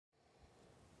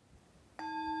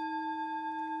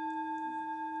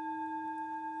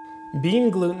Being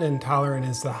gluten intolerant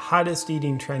is the hottest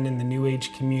eating trend in the New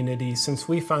Age community since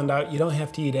we found out you don't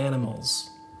have to eat animals.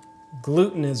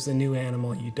 Gluten is the new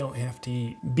animal you don't have to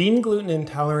eat. Being gluten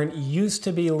intolerant used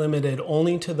to be limited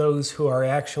only to those who are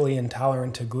actually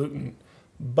intolerant to gluten.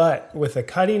 But with the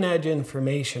cutting edge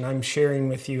information I'm sharing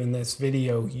with you in this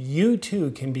video, you too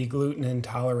can be gluten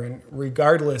intolerant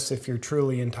regardless if you're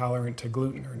truly intolerant to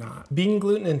gluten or not. Being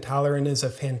gluten intolerant is a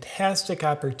fantastic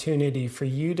opportunity for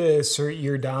you to assert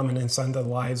your dominance on the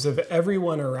lives of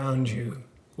everyone around you,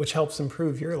 which helps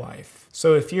improve your life.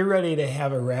 So if you're ready to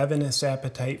have a ravenous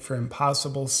appetite for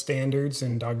impossible standards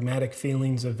and dogmatic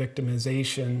feelings of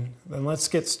victimization, then let's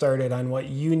get started on what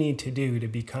you need to do to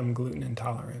become gluten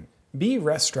intolerant. Be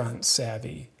restaurant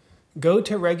savvy. Go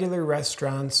to regular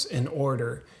restaurants and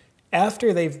order.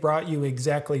 After they've brought you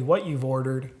exactly what you've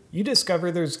ordered, you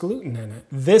discover there's gluten in it.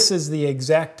 This is the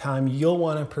exact time you'll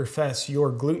want to profess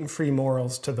your gluten-free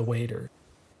morals to the waiter.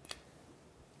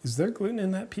 Is there gluten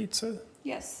in that pizza?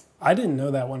 Yes. I didn't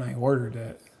know that when I ordered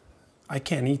it. I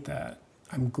can't eat that.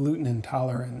 I'm gluten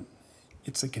intolerant.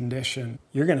 It's a condition.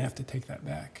 You're gonna have to take that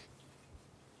back.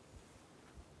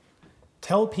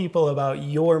 Tell people about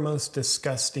your most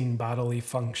disgusting bodily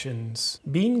functions.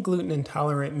 Being gluten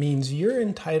intolerant means you're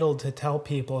entitled to tell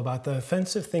people about the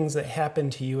offensive things that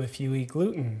happen to you if you eat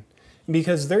gluten.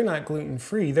 Because they're not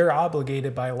gluten-free, they're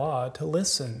obligated by law to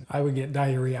listen. I would get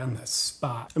diarrhea on the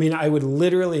spot. I mean, I would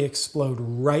literally explode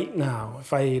right now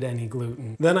if I ate any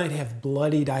gluten. Then I'd have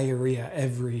bloody diarrhea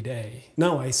every day.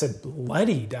 No, I said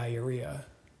bloody diarrhea.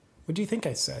 What do you think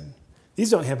I said?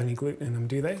 These don't have any gluten in them,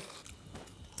 do they?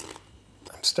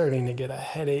 I'm starting to get a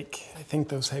headache. I think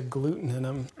those had gluten in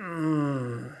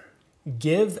them.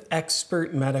 Give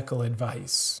expert medical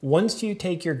advice. Once you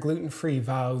take your gluten-free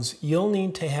vows, you'll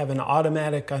need to have an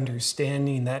automatic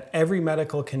understanding that every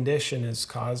medical condition is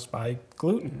caused by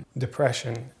gluten.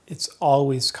 Depression, it's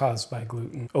always caused by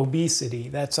gluten. Obesity,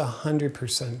 that's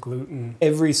 100% gluten.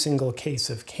 Every single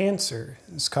case of cancer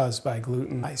is caused by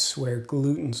gluten. I swear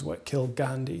gluten's what killed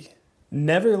Gandhi.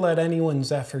 Never let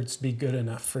anyone's efforts be good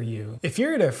enough for you. If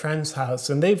you're at a friend's house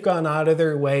and they've gone out of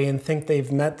their way and think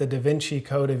they've met the Da Vinci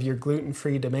Code of your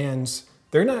gluten-free demands,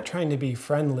 they're not trying to be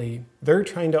friendly. They're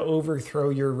trying to overthrow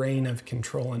your reign of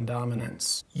control and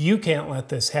dominance. You can't let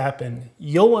this happen.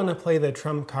 You'll want to play the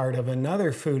trump card of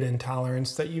another food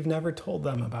intolerance that you've never told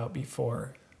them about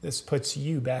before. This puts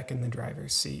you back in the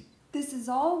driver's seat. This is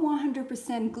all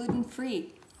 100%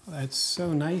 gluten-free. That's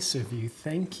so nice of you,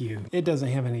 thank you. It doesn't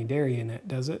have any dairy in it,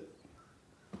 does it?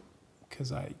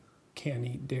 Because I can't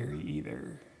eat dairy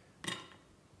either.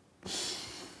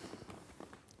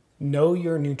 Know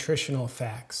your nutritional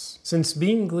facts. Since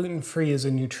being gluten-free is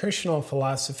a nutritional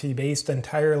philosophy based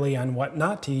entirely on what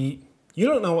not to eat, you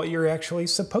don't know what you're actually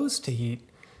supposed to eat.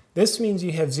 This means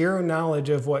you have zero knowledge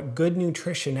of what good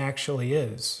nutrition actually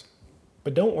is.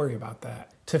 But don't worry about that.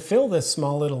 To fill this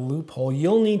small little loophole,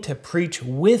 you'll need to preach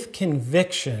with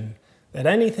conviction that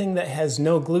anything that has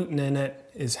no gluten in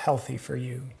it is healthy for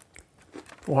you.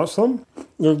 Want some?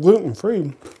 They're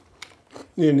gluten-free.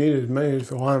 You need as many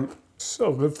as you want.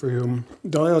 So good for you.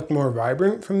 Don't I look more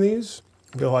vibrant from these?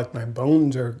 I feel like my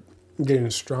bones are getting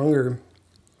stronger.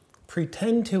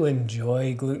 Pretend to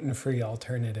enjoy gluten-free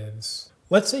alternatives.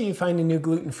 Let's say you find a new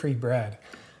gluten-free bread.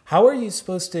 How are you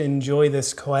supposed to enjoy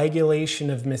this coagulation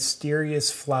of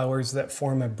mysterious flours that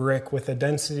form a brick with the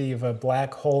density of a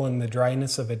black hole in the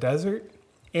dryness of a desert?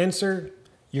 Answer,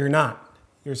 you're not.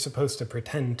 You're supposed to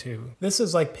pretend to. This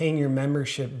is like paying your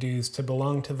membership dues to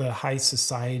belong to the high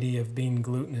society of being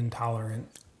gluten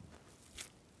intolerant.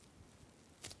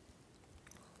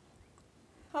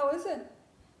 How is it?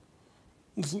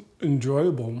 It's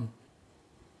enjoyable.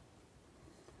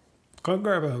 Can I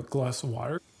grab a glass of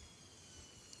water?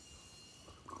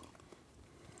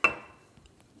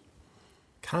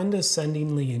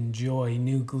 Condescendingly enjoy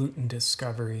new gluten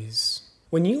discoveries.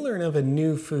 When you learn of a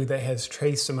new food that has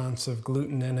trace amounts of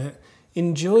gluten in it,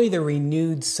 enjoy the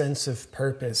renewed sense of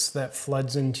purpose that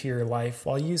floods into your life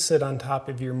while you sit on top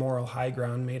of your moral high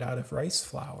ground made out of rice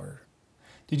flour.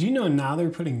 Did you know now they're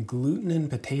putting gluten in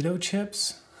potato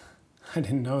chips? I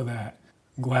didn't know that.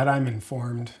 Glad I'm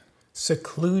informed.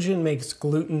 Seclusion makes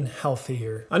gluten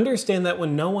healthier. Understand that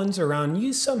when no one's around,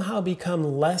 you somehow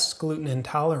become less gluten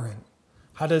intolerant.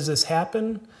 How does this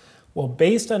happen? Well,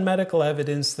 based on medical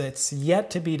evidence that's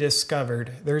yet to be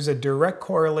discovered, there's a direct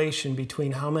correlation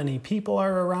between how many people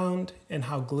are around and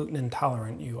how gluten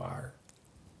intolerant you are.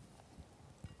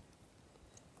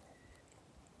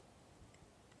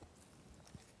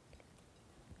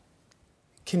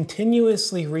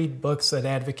 Continuously read books that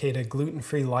advocate a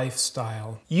gluten-free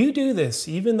lifestyle. You do this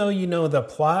even though you know the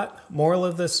plot, moral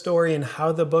of the story, and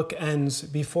how the book ends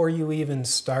before you even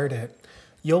start it.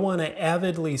 You'll want to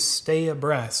avidly stay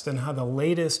abreast on how the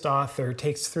latest author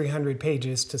takes 300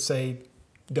 pages to say,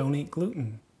 don't eat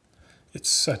gluten. It's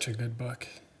such a good book,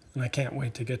 and I can't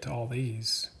wait to get to all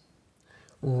these.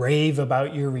 Rave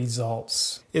about your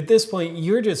results. At this point,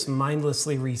 you're just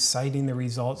mindlessly reciting the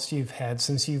results you've had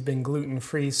since you've been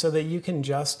gluten-free so that you can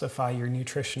justify your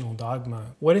nutritional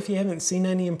dogma. What if you haven't seen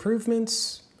any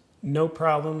improvements? No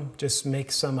problem, just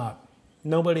make some up.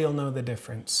 Nobody will know the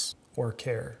difference or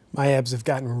care. My abs have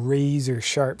gotten razor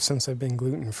sharp since I've been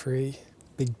gluten-free.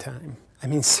 Big time. I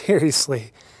mean,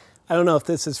 seriously. I don't know if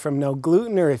this is from no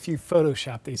gluten or if you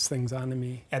Photoshop these things onto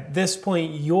me. At this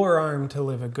point, you're armed to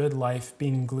live a good life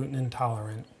being gluten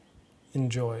intolerant.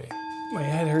 Enjoy. My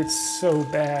head hurts so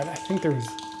bad. I think there was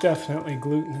definitely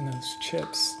gluten in those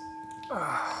chips.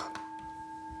 Ah.